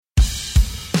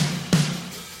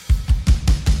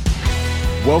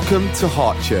Welcome to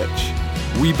Heart Church.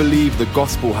 We believe the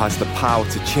gospel has the power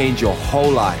to change your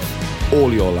whole life,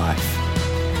 all your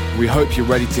life. We hope you're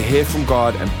ready to hear from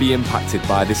God and be impacted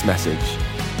by this message.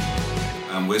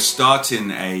 We're starting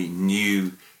a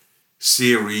new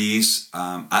series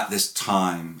at this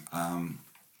time,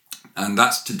 and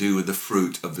that's to do with the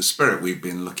fruit of the Spirit. We've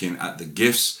been looking at the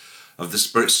gifts of the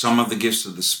Spirit, some of the gifts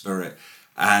of the Spirit,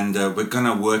 and we're going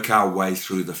to work our way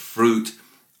through the fruit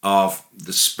of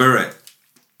the Spirit.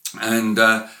 And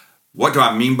what do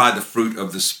I mean by the fruit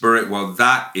of the Spirit? Well,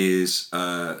 that is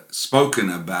spoken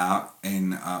about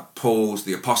in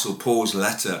the Apostle Paul's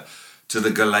letter to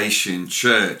the Galatian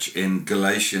church in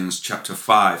Galatians chapter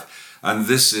 5. And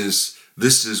this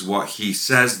is what he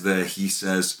says there. He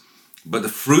says, "But the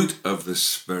fruit of the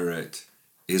Spirit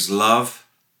is love,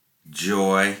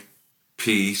 joy,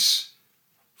 peace,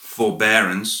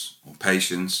 forbearance or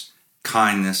patience,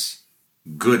 kindness,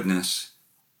 goodness,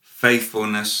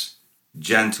 faithfulness,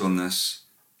 gentleness,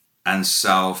 and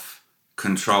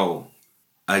self-control.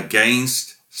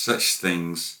 Against such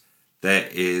things there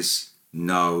is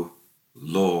no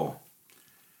law."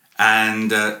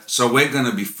 And so we're going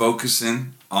to be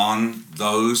focusing on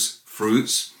those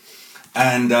fruits.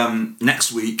 And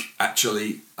next week,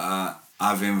 actually,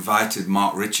 I've invited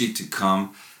Mark Ritchie to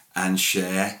come and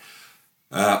share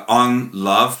on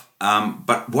love.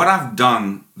 But what I've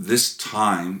done this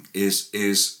time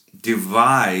is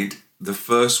divide the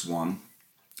first one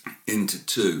into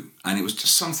two. And it was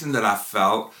just something that I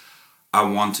felt I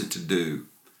wanted to do.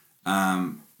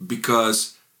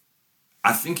 Because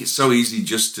I think it's so easy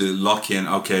just to lock in,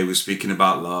 okay, we're speaking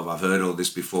about love. I've heard all this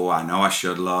before. I know I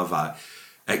should love,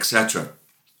 etc.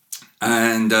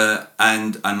 And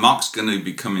Mark's going to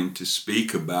be coming to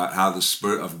speak about how the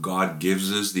Spirit of God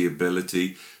gives us the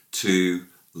ability to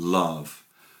love.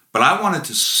 But I wanted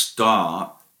to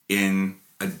start in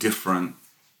a different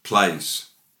place.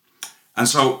 And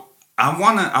so I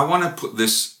want to put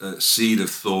this seed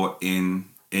of thought in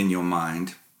your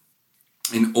mind.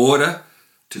 In order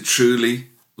to truly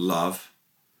love,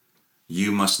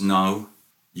 you must know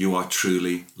you are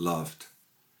truly loved.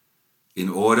 In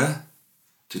order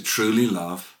to truly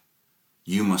love,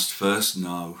 you must first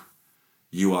know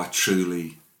you are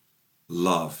truly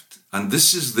loved. And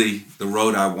this is the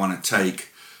road I want to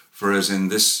take for us in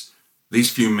these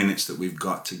few minutes that we've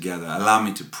got together. Allow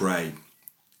me to pray,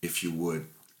 if you would.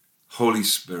 Holy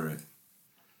Spirit,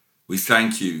 we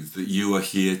thank you that you are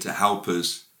here to help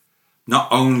us not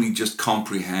only just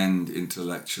comprehend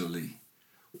intellectually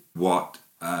what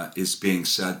is being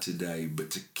said today, but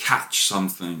to catch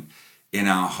something in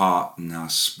our heart and our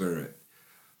spirit.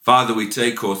 Father, we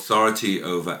take authority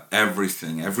over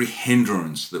everything, every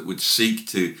hindrance that would seek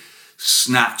to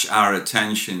snatch our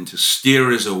attention, to steer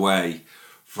us away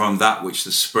from that which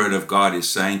the Spirit of God is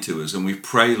saying to us. And we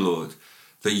pray, Lord,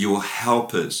 that you will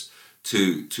help us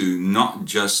to not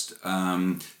just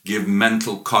give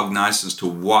mental cognizance to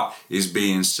what is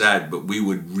being said, but we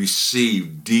would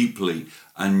receive deeply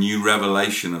a new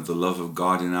revelation of the love of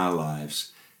God in our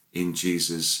lives. In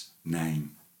Jesus'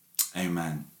 name,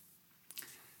 amen.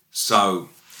 So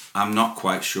I'm not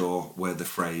quite sure where the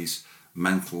phrase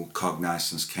mental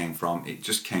cognizance came from. It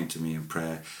just came to me in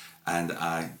prayer, and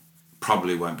I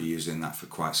probably won't be using that for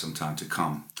quite some time to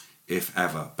come, if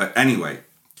ever. But anyway,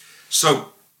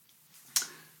 so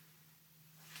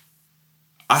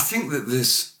I think that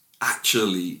this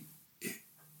actually,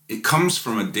 it comes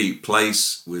from a deep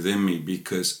place within me,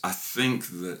 because I think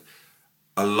that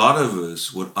a lot of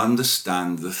us would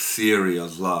understand the theory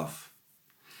of love.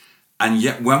 And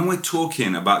yet when we're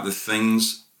talking about the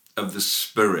things of the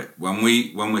Spirit, when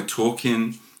we're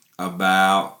talking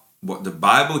about what the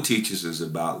Bible teaches us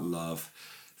about love,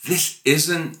 this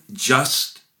isn't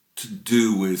just to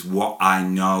do with what I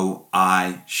know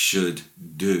I should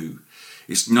do.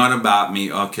 It's not about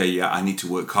me, okay, yeah, I need to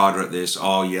work harder at this.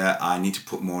 Oh, yeah, I need to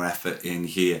put more effort in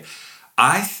here.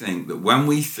 I think that when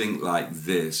we think like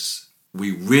this, we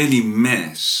really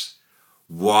miss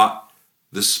what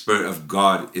the Spirit of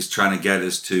God is trying to get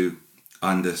us to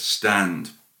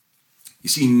understand. You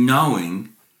see,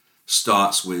 knowing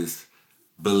starts with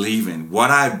believing. What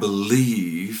I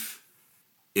believe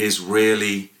is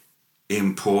really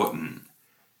important.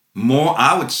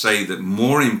 I would say that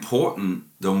more important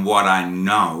than what I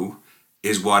know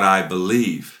is what I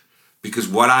believe, because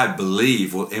what I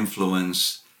believe will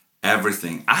influence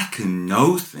everything. I can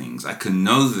know things, I can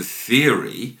know the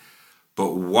theory,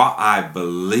 but what I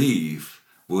believe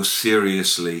will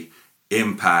seriously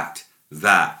impact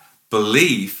that.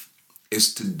 Belief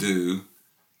is to do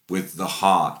with the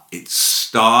heart. It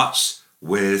starts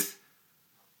with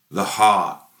the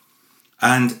heart.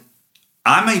 And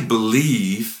I may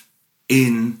believe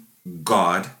in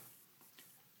God,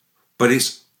 but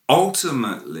it's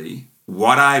ultimately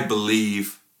what I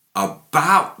believe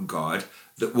about God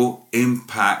that will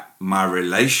impact my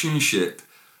relationship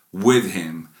with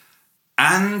him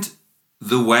and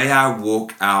the way I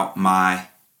walk out my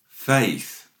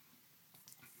faith.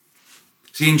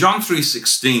 See, in John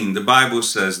 3:16, the Bible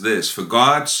says this, "For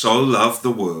God so loved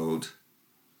the world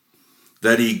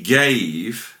that he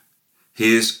gave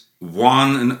his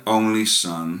one and only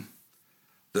Son,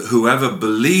 that whoever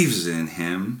believes in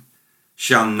him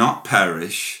shall not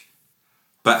perish,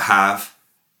 but have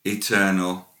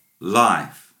eternal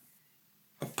life."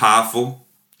 A powerful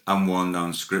and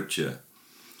well-known scripture.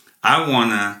 I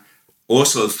want to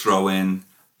also throw in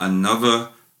another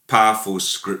powerful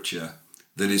scripture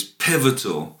that is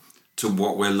pivotal to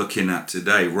what we're looking at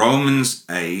today. Romans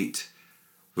 8,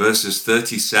 verses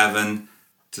 37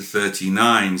 to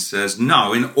 39 says,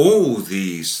 "No, in all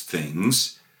these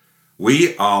things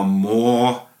we are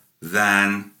more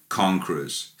than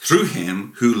conquerors through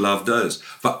him who loved us.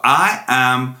 For I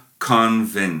am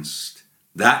convinced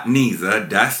that neither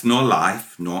death nor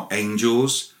life, nor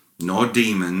angels, nor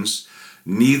demons,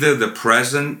 neither the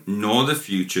present nor the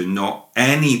future, nor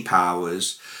any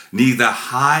powers, neither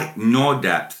height nor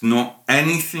depth, nor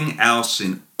anything else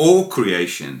in all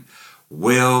creation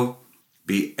will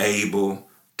be able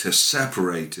to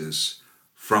separate us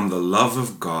from the love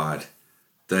of God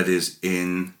that is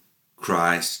in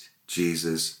Christ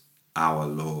Jesus our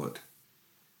Lord."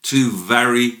 Two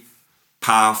very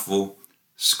powerful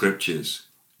scriptures.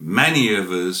 Many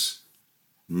of us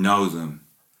know them.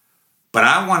 But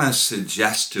I want to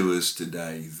suggest to us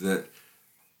today that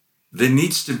there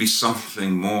needs to be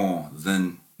something more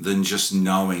than just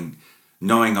knowing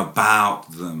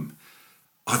about them.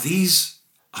 Are these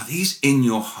in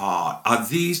your heart?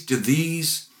 Do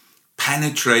these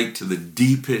penetrate to the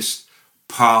deepest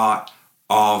part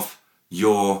of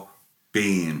your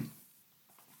being?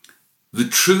 The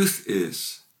truth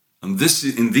is, and this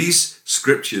in these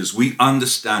scriptures, we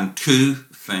understand two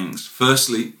things.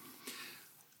 Firstly,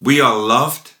 we are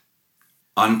loved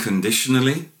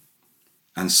unconditionally.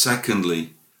 And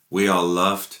secondly, we are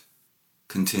loved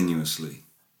continuously.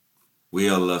 We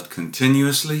are loved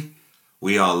continuously.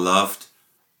 We are loved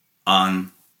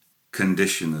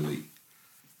unconditionally.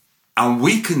 And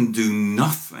we can do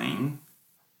nothing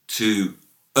to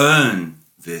earn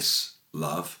this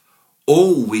love.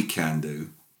 All we can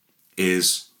do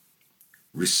is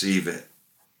receive it.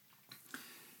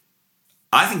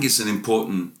 I think it's an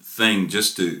important thing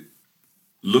just to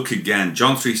look again.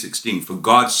 John 3:16, "For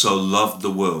God so loved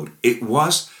the world." It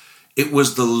was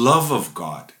the love of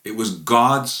God. It was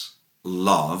God's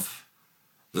love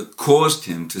that caused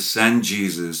him to send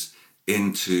Jesus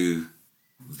into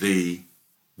the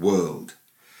world.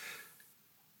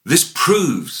 This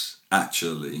proves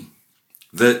actually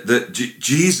that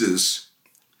Jesus,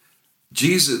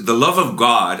 the love of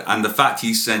God and the fact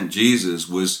he sent Jesus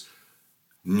was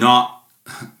not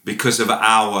because of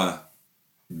our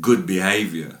good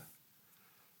behavior,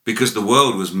 because the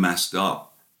world was messed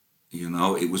up.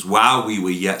 It was while we were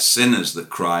yet sinners that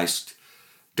Christ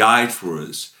died for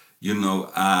us.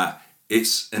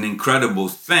 It's an incredible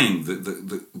thing that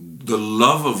the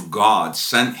love of God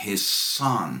sent his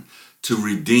Son to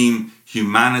redeem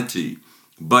humanity.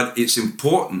 But it's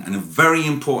important, and a very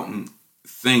important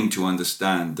thing to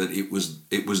understand, that it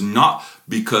was not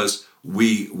because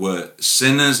we were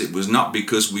sinners. It was not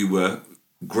because we were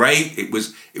great. It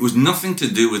was nothing to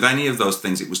do with any of those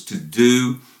things. It was to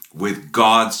do with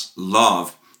God's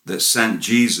love that sent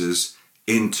Jesus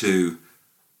into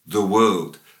the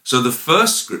world. So the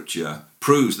first scripture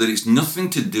proves that it's nothing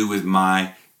to do with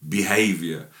my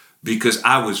behavior, because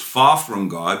I was far from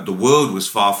God, the world was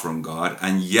far from God,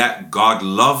 and yet God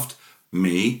loved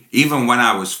me. Even when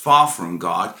I was far from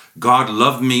God, God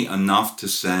loved me enough to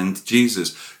send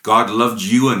Jesus. God loved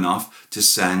you enough to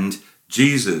send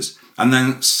Jesus. And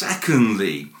then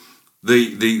secondly,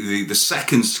 the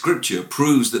second scripture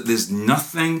proves that there's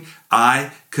nothing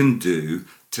I can do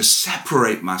to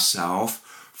separate myself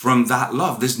from that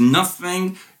love. There's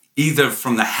nothing either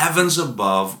from the heavens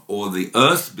above or the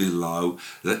earth below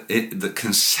that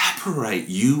can separate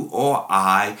you or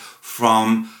I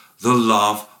from the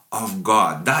love of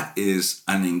God. That is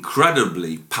an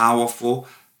incredibly powerful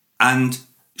and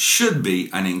should be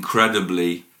an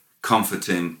incredibly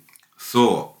comforting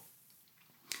thought.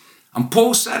 And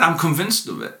Paul said, I'm convinced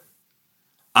of it.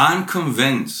 I'm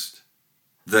convinced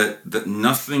that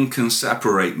nothing can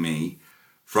separate me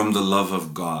from the love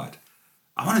of God.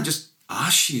 I want to just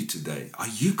ask you today, are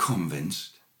you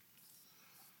convinced?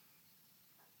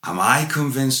 Am I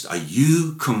convinced? Are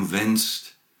you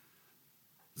convinced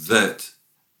that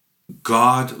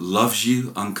God loves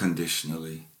you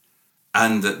unconditionally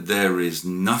and that there is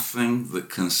nothing that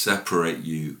can separate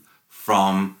you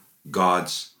from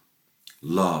God's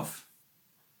love?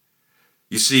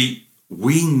 You see,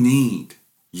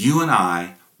 you and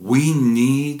I, we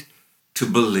need to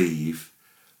believe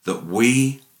that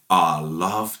we are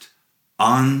loved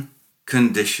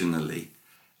unconditionally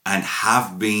and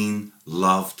have been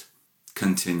loved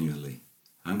continually.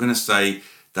 I'm going to say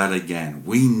that again.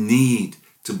 We need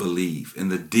to believe in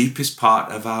the deepest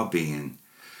part of our being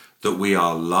that we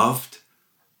are loved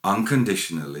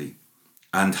unconditionally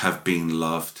and have been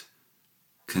loved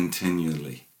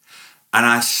continually. And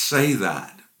I say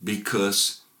that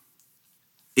because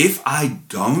if I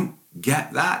don't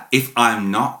get that, if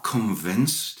I'm not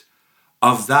convinced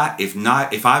of that, if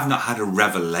I've not had a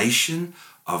revelation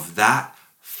of that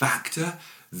factor,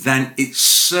 then it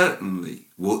certainly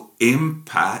will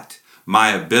impact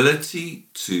my ability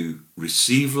to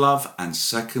receive love, and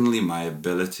secondly, my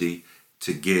ability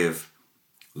to give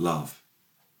love.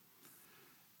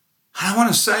 And I want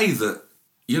to say that,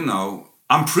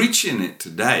 I'm preaching it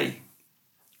today,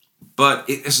 but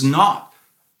it has not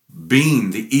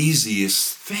been the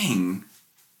easiest thing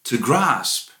to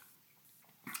grasp.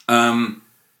 I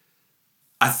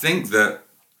think that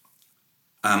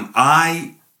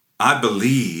I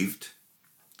believed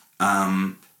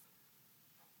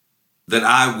that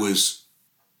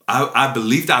I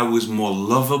believed I was more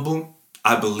lovable.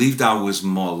 I believed I was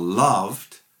more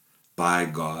loved by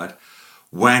God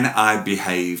when I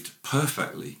behaved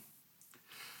perfectly.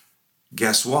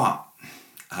 Guess what?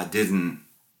 I didn't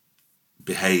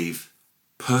behave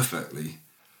perfectly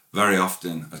very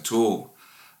often at all.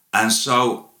 And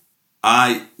so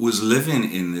I was living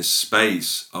in this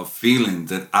space of feeling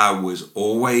that I was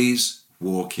always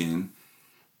walking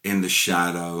in the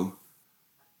shadow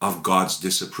of God's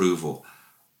disapproval.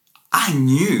 I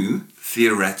knew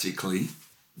theoretically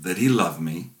that he loved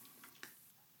me,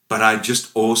 but I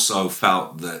just also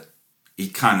felt that he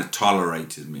kind of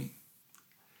tolerated me.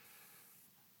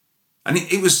 And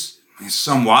it was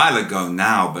some while ago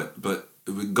now, but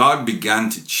God began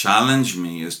to challenge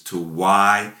me as to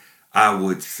why I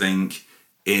would think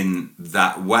in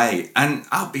that way. And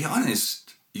I'll be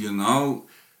honest,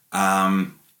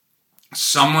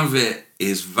 some of it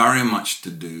is very much to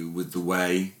do with the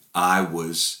way I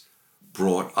was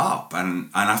brought up.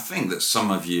 And I think that some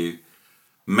of you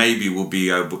maybe will be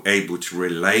able to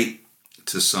relate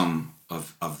to some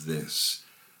of this.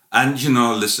 And,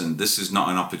 listen, this is not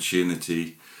an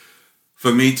opportunity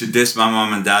for me to diss my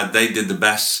mom and dad. They did the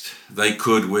best they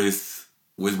could with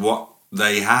what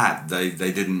they had. They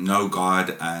didn't know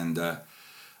God, and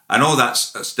all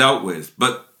that's dealt with.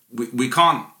 But we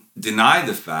can't deny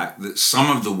the fact that some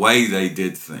of the way they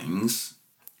did things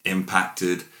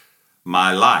impacted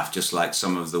my life, just like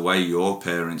some of the way your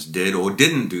parents did or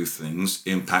didn't do things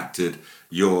impacted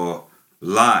your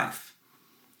life.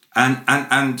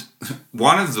 And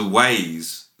one of the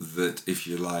ways that, if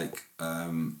you like,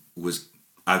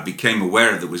 I became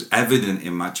aware of, that was evident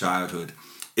in my childhood,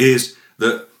 is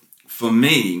that for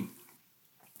me,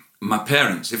 my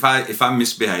parents, if I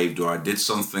misbehaved or I did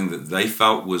something that they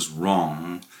felt was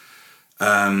wrong,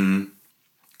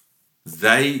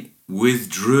 they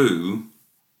withdrew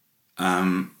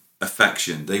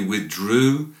affection. They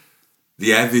withdrew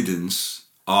the evidence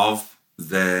of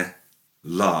their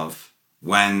love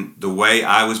when the way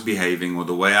I was behaving or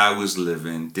the way I was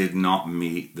living did not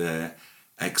meet their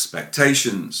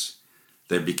expectations.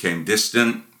 They became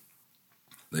distant,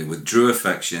 they withdrew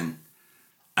affection,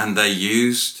 and they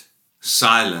used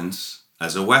silence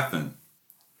as a weapon.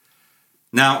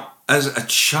 Now, as a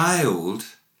child,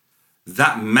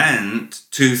 that meant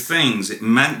two things. It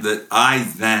meant that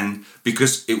I then,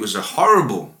 because it was a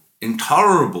horrible,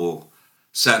 intolerable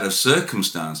set of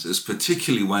circumstances,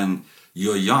 particularly when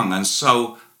you're young. And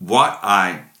so what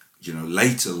I,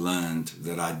 later learned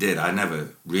that I did, I never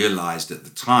realized at the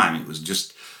time. It was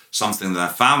just something that I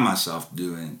found myself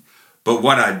doing. But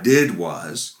what I did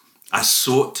was I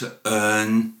sought to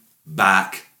earn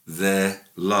back their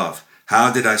love. How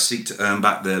did I seek to earn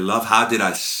back their love? How did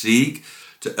I seek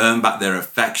to earn back their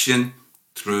affection?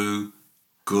 Through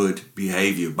good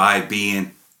behavior, by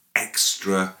being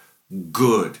extra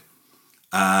good.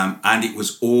 And it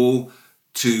was all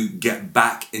to get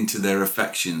back into their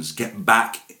affections, get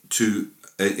back into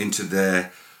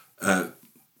their,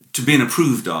 to being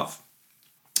approved of.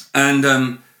 And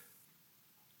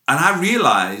I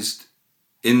realized,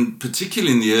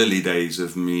 particularly in the early days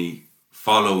of me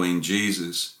following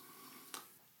Jesus,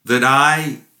 that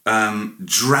I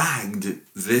dragged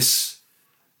this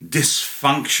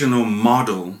dysfunctional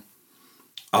model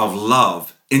of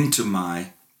love into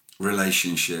my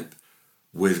relationship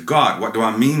with God. What do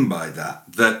I mean by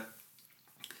that? That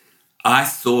I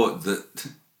thought that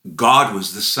God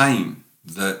was the same,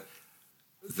 that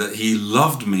he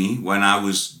loved me when I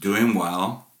was doing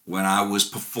well, when I was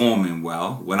performing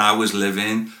well, when I was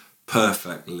living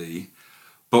perfectly.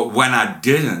 But when I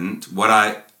didn't,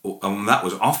 and that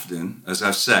was often, as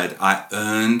I've said, I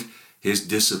earned his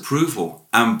disapproval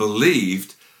and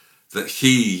believed that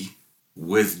he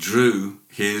withdrew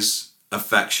his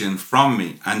affection from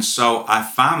me. And so I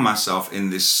found myself in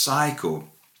this cycle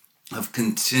of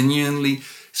continually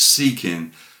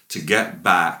seeking to get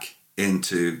back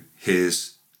into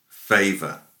his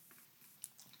favor.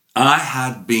 I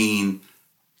had been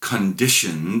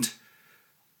conditioned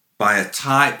by a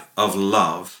type of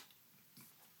love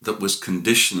that was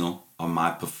conditional on my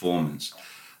performance.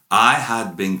 I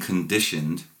had been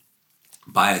conditioned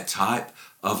by a type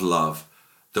of love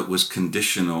that was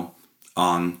conditional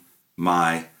on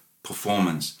my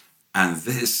performance. And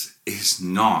this is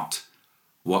not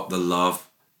what the love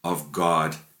of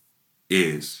God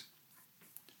is.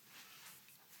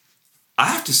 I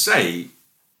have to say,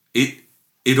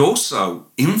 it also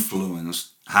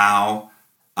influenced how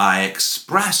I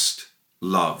expressed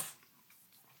love.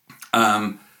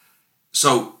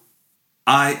 So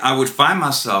I would find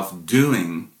myself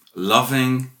doing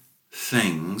loving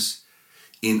things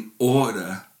in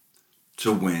order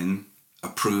to win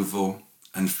approval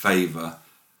and favor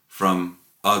from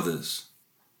others.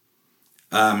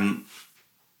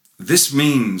 This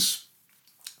means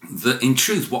that in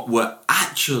truth, what were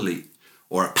actually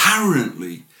or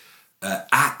apparently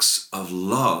acts of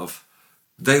love,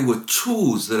 they were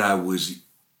tools that I was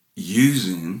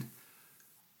using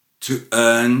to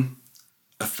earn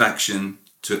affection,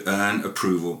 to earn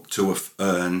approval, to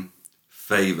earn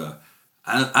favor.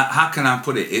 And how can I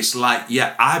put it? It's like,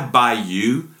 yeah, I buy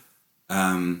you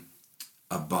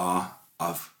a bar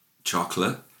of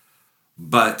chocolate,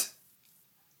 but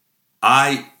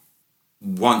I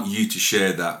want you to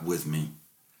share that with me.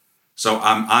 So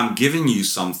I'm giving you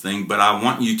something, but I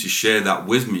want you to share that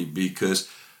with me, because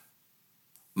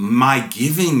my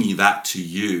giving you that to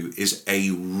you is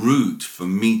a route for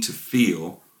me to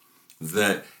feel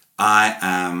that I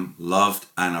am loved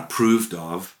and approved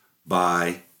of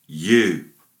by you.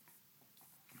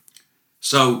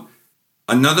 So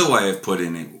another way of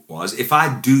putting it was, if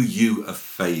I do you a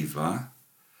favor,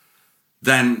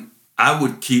 then I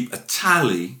would keep a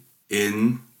tally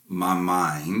in my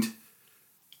mind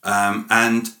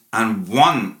and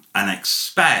want and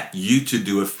expect you to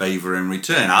do a favor in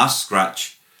return. I'll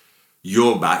scratch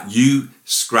your back, you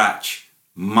scratch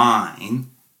mine,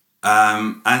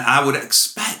 and I would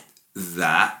expect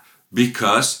that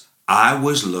because I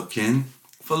was looking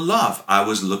for love, I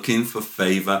was looking for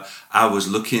favor, I was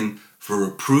looking for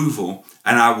approval,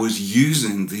 and I was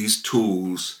using these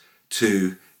tools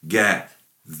to get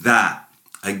that.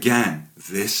 Again,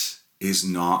 this is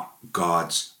not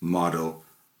God's model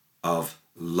of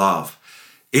love.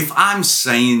 If I'm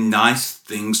saying nice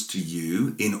things to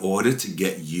you in order to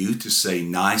get you to say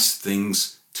nice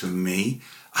things to me,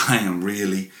 I am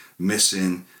really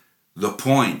missing the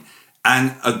point.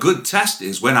 And a good test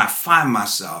is when I find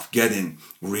myself getting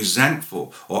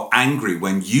resentful or angry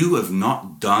when you have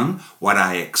not done what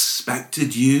I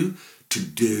expected you to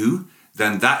do,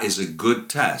 then that is a good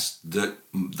test that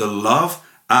the love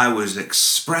I was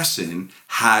expressing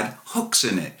had hooks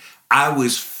in it. I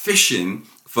was fishing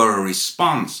for a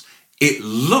response. It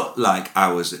looked like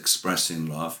I was expressing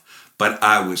love, but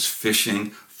I was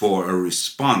fishing for a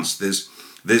response.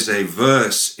 There's a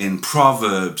verse in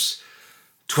Proverbs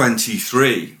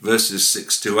 23, verses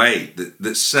 6-8,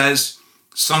 that says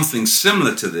something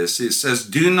similar to this. It says,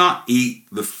 "Do not eat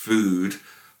the food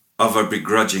of a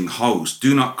begrudging host.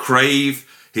 Do not crave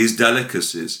his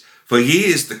delicacies, for he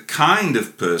is the kind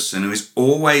of person who is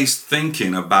always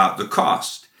thinking about the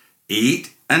cost.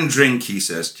 Eat and drink, he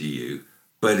says to you,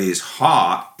 but his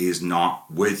heart is not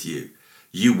with you.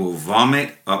 You will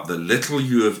vomit up the little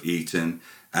you have eaten,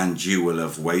 and you will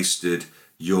have wasted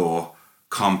your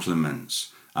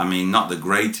compliments." I mean, not the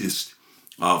greatest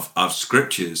of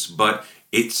scriptures, but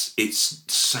it's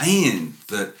saying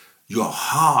that your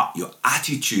heart, your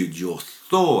attitude, your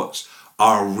thoughts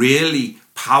are really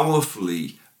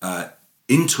powerfully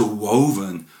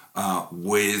interwoven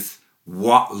with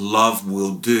what love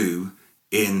will do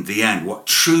in the end, what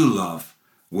true love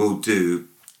will do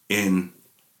in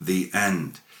the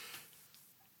end.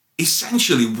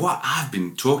 Essentially, what I've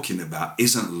been talking about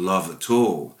isn't love at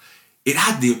all. It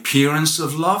had the appearance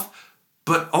of love,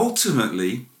 but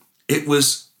ultimately it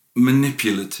was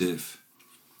manipulative.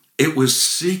 It was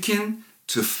seeking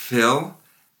to fill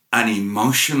an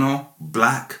emotional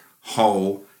black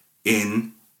hole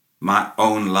in my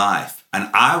own life. And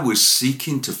I was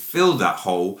seeking to fill that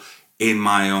hole in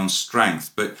my own strength.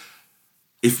 But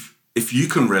if you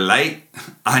can relate,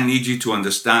 I need you to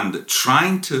understand that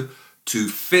trying to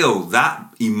fill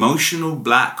that emotional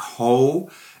black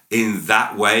hole in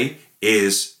that way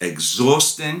is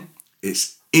exhausting,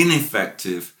 it's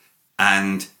ineffective,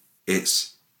 and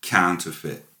it's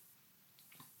counterfeit.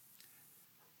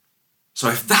 So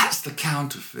if that's the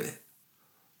counterfeit,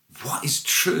 what is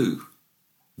true?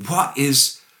 What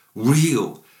is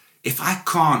real? If I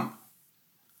can't,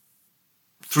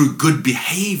 through good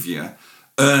behavior,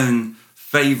 earn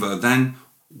favor, then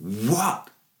what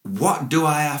do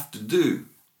I have to do?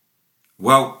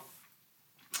 Well,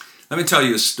 let me tell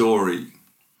you a story,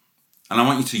 and I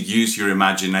want you to use your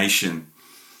imagination.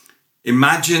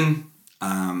 Imagine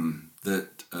that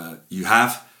you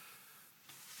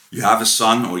have a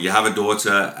son or you have a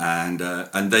daughter,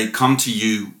 and they come to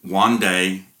you one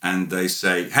day and they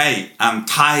say, "Hey, I'm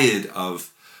tired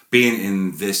of being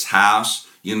in this house.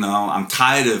 I'm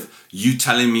tired of you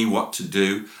telling me what to do.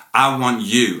 I want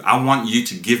you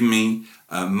to give me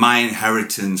my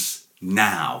inheritance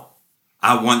now.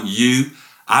 I want you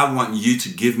to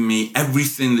give me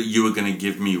everything that you are going to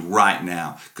give me right now,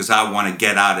 because I want to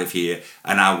get out of here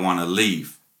and I want to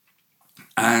leave."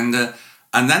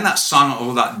 And then that son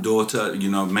or that daughter,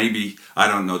 maybe, I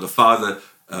don't know, the father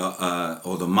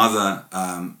or the mother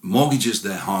mortgages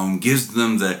their home, gives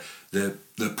them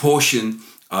the portion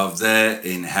of their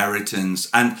inheritance.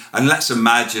 And let's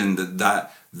imagine that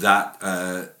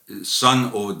son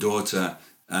or daughter,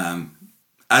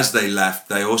 as they left,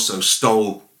 they also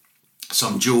stole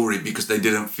some jewelry because they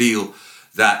didn't feel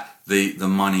that the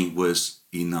money was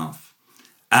enough.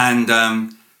 And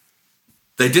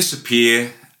they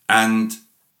disappear, and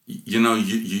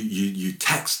you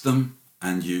text them,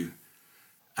 and you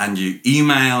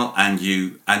email, and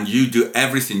you do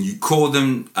everything. You call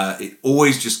them, it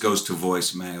always just goes to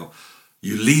voicemail.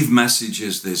 You leave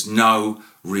messages, there's no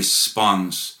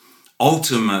response.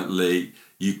 Ultimately,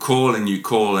 you call,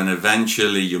 and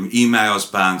eventually your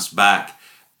emails bounce back,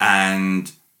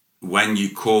 and when you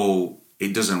call,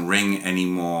 it doesn't ring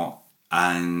anymore,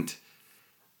 and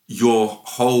your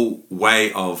whole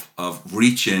way of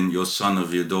reaching your son or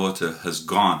your daughter has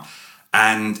gone.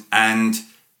 And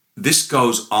this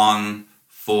goes on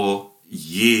for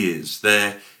years.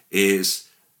 There is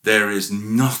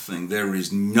nothing, there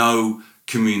is no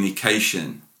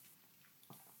communication.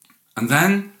 And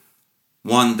then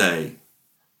one day,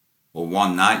 or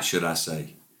one night should I say,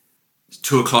 it's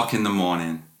 2:00 in the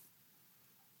morning,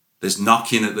 there's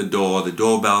knocking at the door, the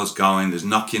doorbell's going,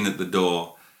 there's knocking at the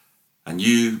door, and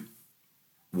you,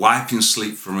 wiping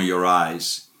sleep from your eyes,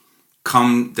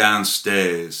 come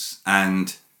downstairs,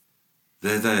 and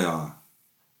there they are.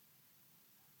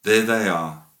 There they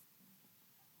are,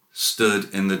 stood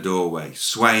in the doorway,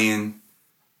 swaying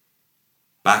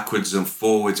backwards and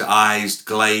forwards, eyes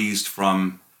glazed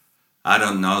from, I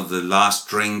don't know, the last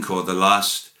drink or the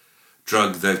last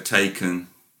drug they've taken.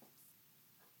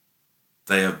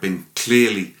 They have been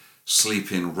clearly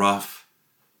sleeping rough.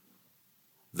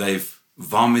 They've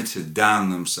vomited down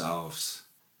themselves.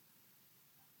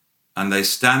 And they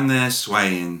stand there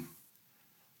swaying,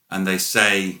 and they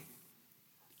say,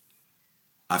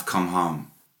 "I've come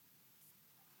home.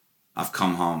 I've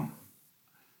come home."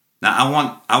 Now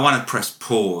I want to press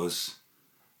pause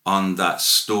on that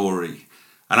story.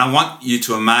 And I want you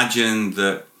to imagine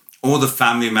that all the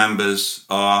family members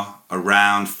are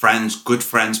around, friends, good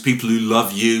friends, people who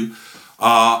love you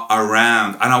are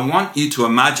around. And I want you to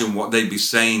imagine what they'd be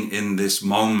saying in this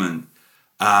moment.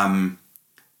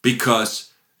 Because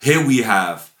here we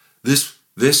have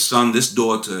this son, this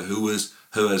daughter who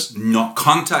has not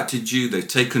contacted you.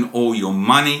 They've taken all your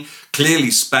money,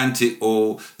 clearly spent it all.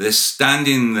 They're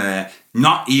standing there,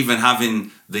 not even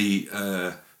having the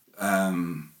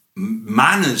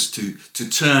manners to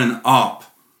turn up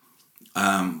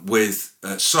with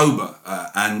sober,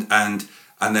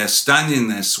 and they're standing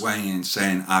there swaying,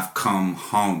 saying, "I've come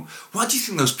home." What do you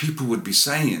think those people would be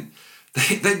saying?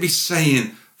 They'd be saying,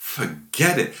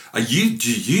 "Forget it.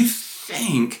 Do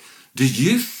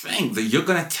you think that you're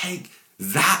going to take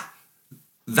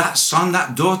that son,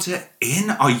 that daughter in?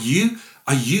 Are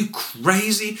you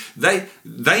crazy?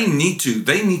 They need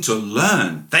to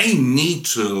learn. They need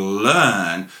to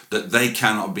learn that they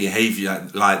cannot behave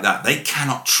like that. They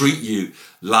cannot treat you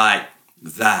like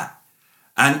that."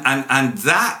 And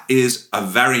that is a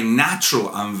very natural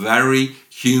and very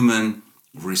human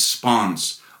response,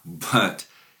 but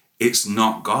it's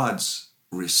not God's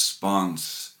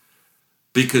response.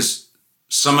 because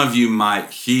some of you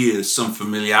might hear some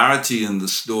familiarity in the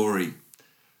story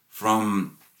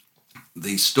from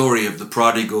the story of the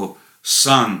prodigal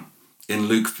son in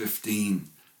Luke 15.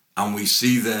 And we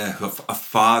see there a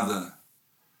father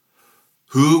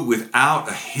who, without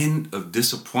a hint of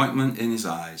disappointment in his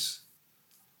eyes,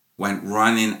 went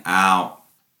running out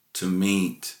to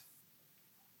meet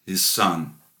his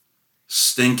son,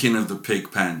 stinking of the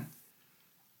pig pen,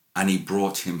 and he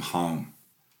brought him home,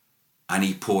 and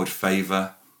he poured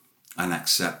favor and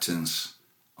acceptance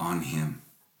on him.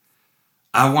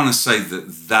 I want to say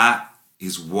that that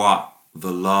is what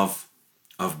the love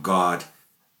of God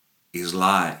is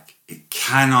like.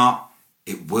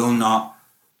 It will not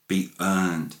be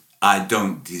earned. I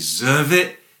don't deserve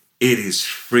it. It is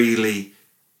freely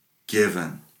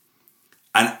given.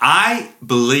 And I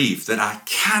believe that I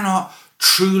cannot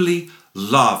truly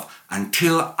love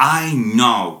until I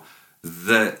know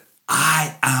that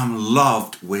I am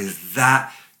loved with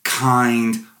that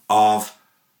kind of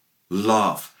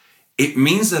love. It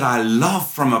means that I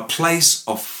love from a place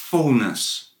of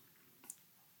fullness.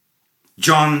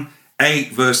 John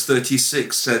 8 verse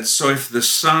 36 said, "So if the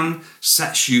Son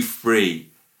sets you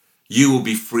free, you will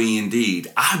be free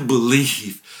indeed." I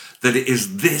believe that it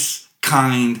is this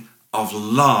kind of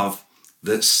love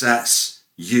that sets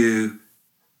you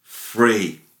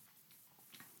free.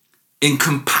 In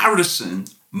comparison,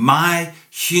 my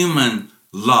human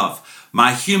love,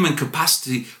 my human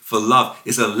capacity for love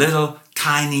is a little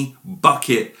tiny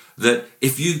bucket that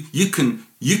if you can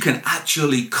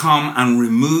actually come and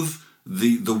remove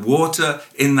the water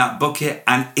in that bucket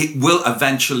and it will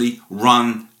eventually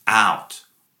run out.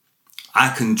 I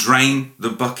can drain the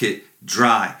bucket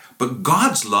dry. But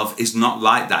God's love is not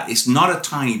like that. It's not a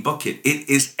tiny bucket. It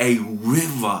is a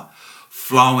river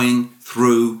flowing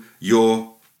through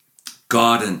your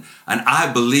garden. And I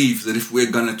believe that if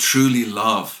we're going to truly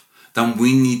love, then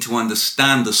we need to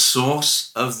understand the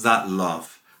source of that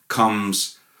love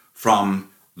comes from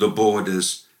the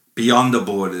borders, beyond the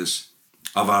borders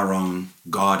of our own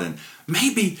garden.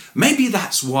 Maybe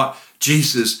that's what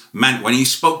Jesus meant when he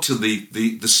spoke to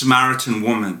the Samaritan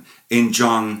woman in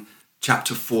John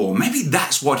chapter 4. Maybe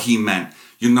that's what he meant.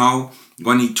 You know,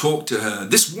 when he talked to her,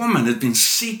 this woman had been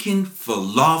seeking for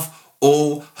love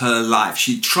all her life.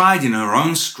 She tried in her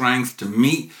own strength to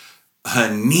meet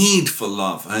her need for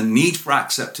love, her need for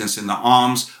acceptance in the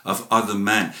arms of other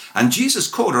men. And Jesus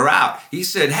called her out. He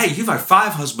said, "Hey, you've had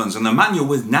 5 husbands, and the man you're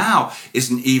with now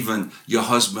isn't even your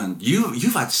husband.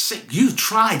 You've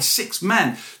tried 6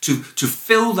 men to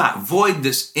fill that void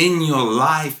that's in your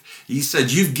life." He said,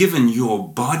 "You've given your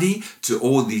body to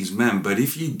all these men, but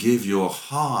if you give your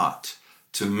heart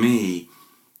to me,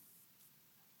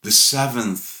 the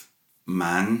 7th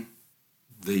man,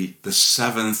 the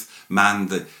 7th man,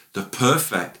 the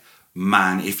perfect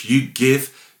man, if you give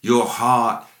your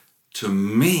heart to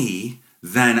me,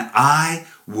 then I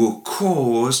will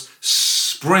cause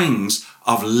springs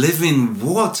of living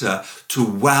water to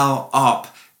well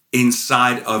up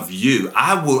inside of you.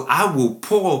 I will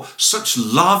pour such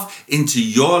love into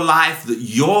your life that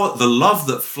the love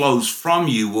that flows from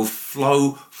you will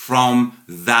flow from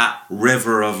that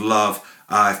river of love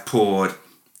I've poured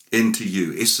into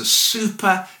you." It's a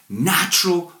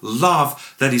supernatural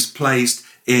love that is placed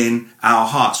in our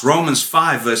hearts. Romans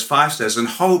 5 verse 5 says, "And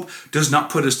hope does not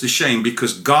put us to shame,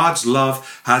 because God's love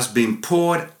has been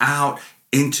poured out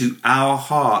into our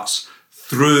hearts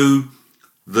through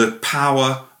the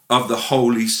power of the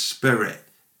Holy Spirit."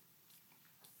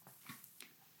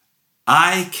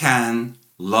 I can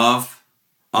love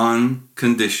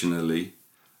unconditionally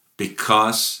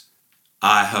because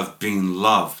I have been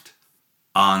loved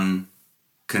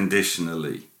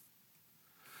unconditionally.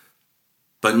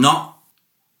 But not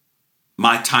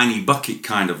my tiny bucket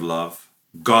kind of love,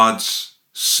 God's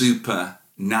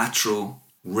supernatural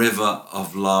river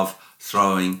of love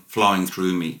flowing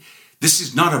through me. This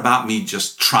is not about me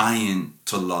just trying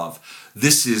to love.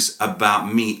 This is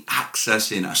about me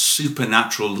accessing a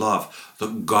supernatural love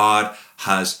that God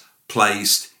has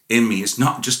placed in me. It's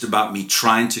not just about me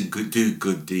trying to do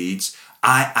good deeds.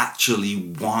 I actually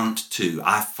want to.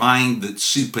 I find that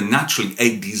supernaturally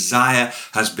a desire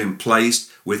has been placed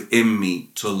within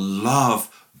me to love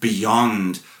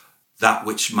beyond that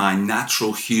which my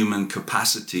natural human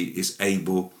capacity is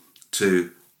able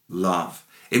to love.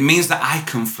 It means that I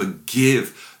can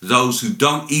forgive those who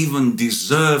don't even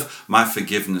deserve my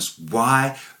forgiveness.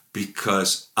 Why?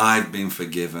 Because I've been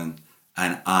forgiven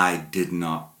and I did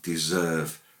not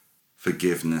deserve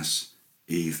forgiveness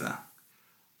either.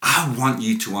 I want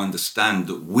you to understand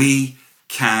that we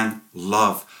can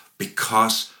love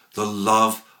because the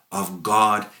love of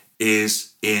God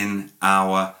is in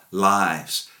our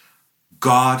lives.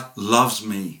 God loves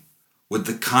me with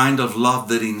the kind of love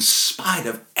that in spite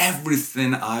of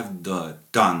everything I've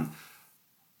done,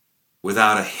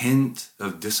 without a hint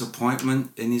of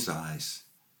disappointment in his eyes,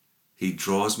 he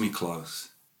draws me close.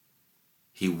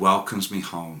 He welcomes me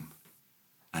home.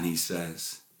 And he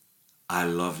says, I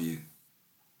love you.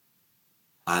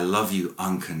 I love you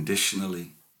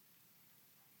unconditionally.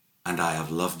 And I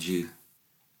have loved you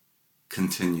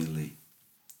continually.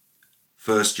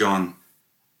 1 John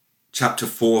chapter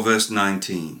 4, verse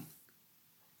 19.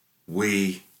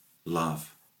 We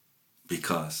love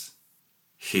because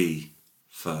he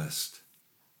first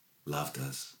loved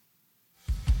us.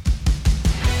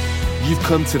 You've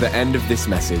come to the end of this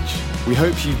message. We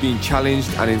hope you've been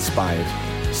challenged and inspired.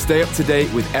 Stay up to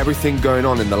date with everything going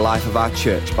on in the life of our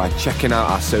church by checking out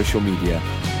our social media.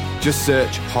 Just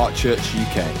search Heart Church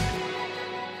UK.